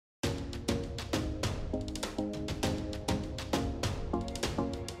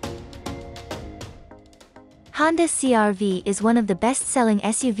Honda CR-V is one of the best-selling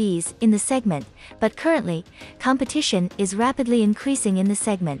SUVs in the segment, but currently, competition is rapidly increasing in the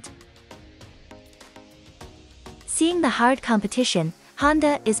segment. Seeing the hard competition,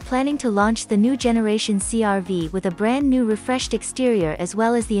 Honda is planning to launch the new generation CR-V with a brand new refreshed exterior as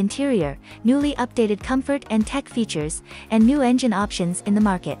well as the interior, newly updated comfort and tech features, and new engine options in the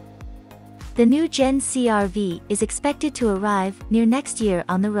market. The new Gen CR-V is expected to arrive near next year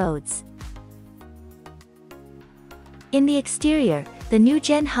on the roads. In the exterior, the new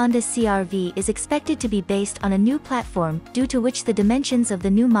Gen Honda CR-V is expected to be based on a new platform, due to which the dimensions of the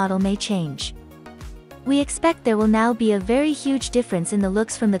new model may change. We expect there will now be a very huge difference in the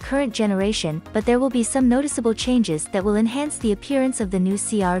looks from the current generation, but there will be some noticeable changes that will enhance the appearance of the new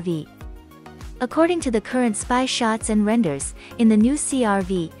CR-V. According to the current spy shots and renders, in the new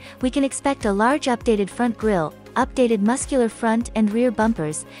CR-V, we can expect a large updated front grille, updated muscular front and rear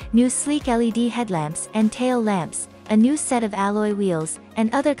bumpers, new sleek LED headlamps and tail lamps, a new set of alloy wheels,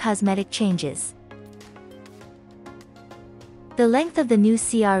 and other cosmetic changes. The length of the new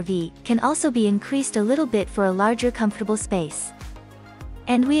CR-V can also be increased a little bit for a larger comfortable space.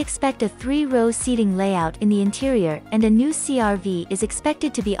 And we expect a 3-row seating layout in the interior, and a new CR-V is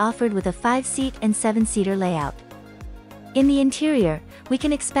expected to be offered with a 5-seat and 7-seater layout. In the interior, we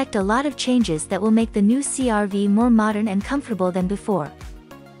can expect a lot of changes that will make the new CR-V more modern and comfortable than before.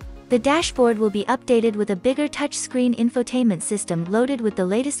 The dashboard will be updated with a bigger touchscreen infotainment system loaded with the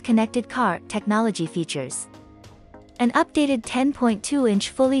latest connected car technology features. An updated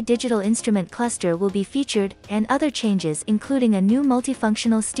 10.2-inch fully digital instrument cluster will be featured, and other changes including a new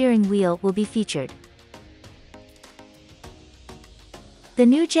multifunctional steering wheel will be featured. The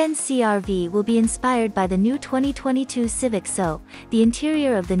new Gen CR-V will be inspired by the new 2022 Civic, so the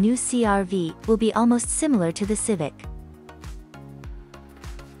interior of the new CR-V will be almost similar to the Civic.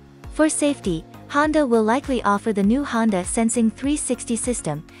 For safety, Honda will likely offer the new Honda Sensing 360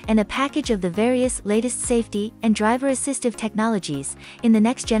 system, and a package of the various latest safety and driver-assistive technologies in the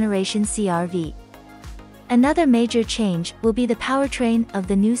next generation CR-V. Another major change will be the powertrain of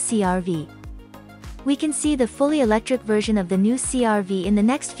the new CR-V. We can see the fully electric version of the new CR-V in the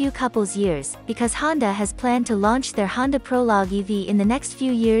next few years, because Honda has planned to launch their Honda Prologue EV in the next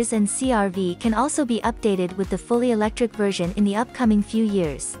few years, and CR-V can also be updated with the fully electric version in the upcoming few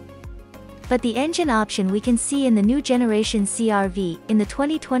years. But the engine option we can see in the new generation CR-V in the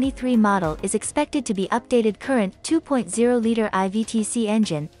 2023 model is expected to be updated current 2.0-liter IVTC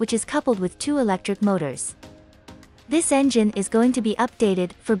engine, which is coupled with 2 electric motors. This engine is going to be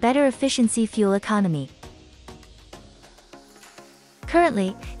updated for better efficiency fuel economy.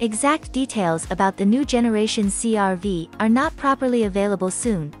 Currently, exact details about the new generation CR-V are not properly available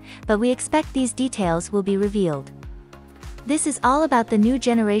soon, but we expect these details will be revealed. This is all about the new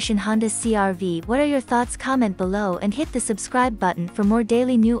generation Honda CR-V. What are your thoughts? Comment below and hit the subscribe button for more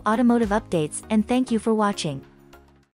daily new automotive updates, and thank you for watching.